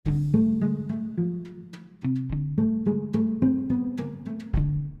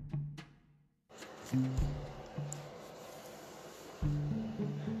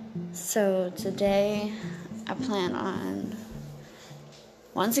So today I plan on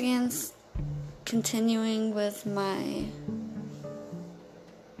once again continuing with my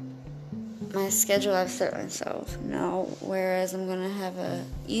schedule I've set myself. Now, whereas I'm gonna have a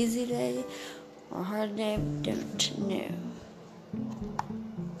easy day or hard day, don't know.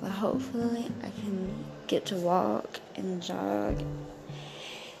 But hopefully I can get to walk and jog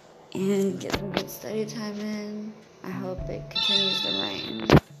and get some good study time in. I hope it continues to rain.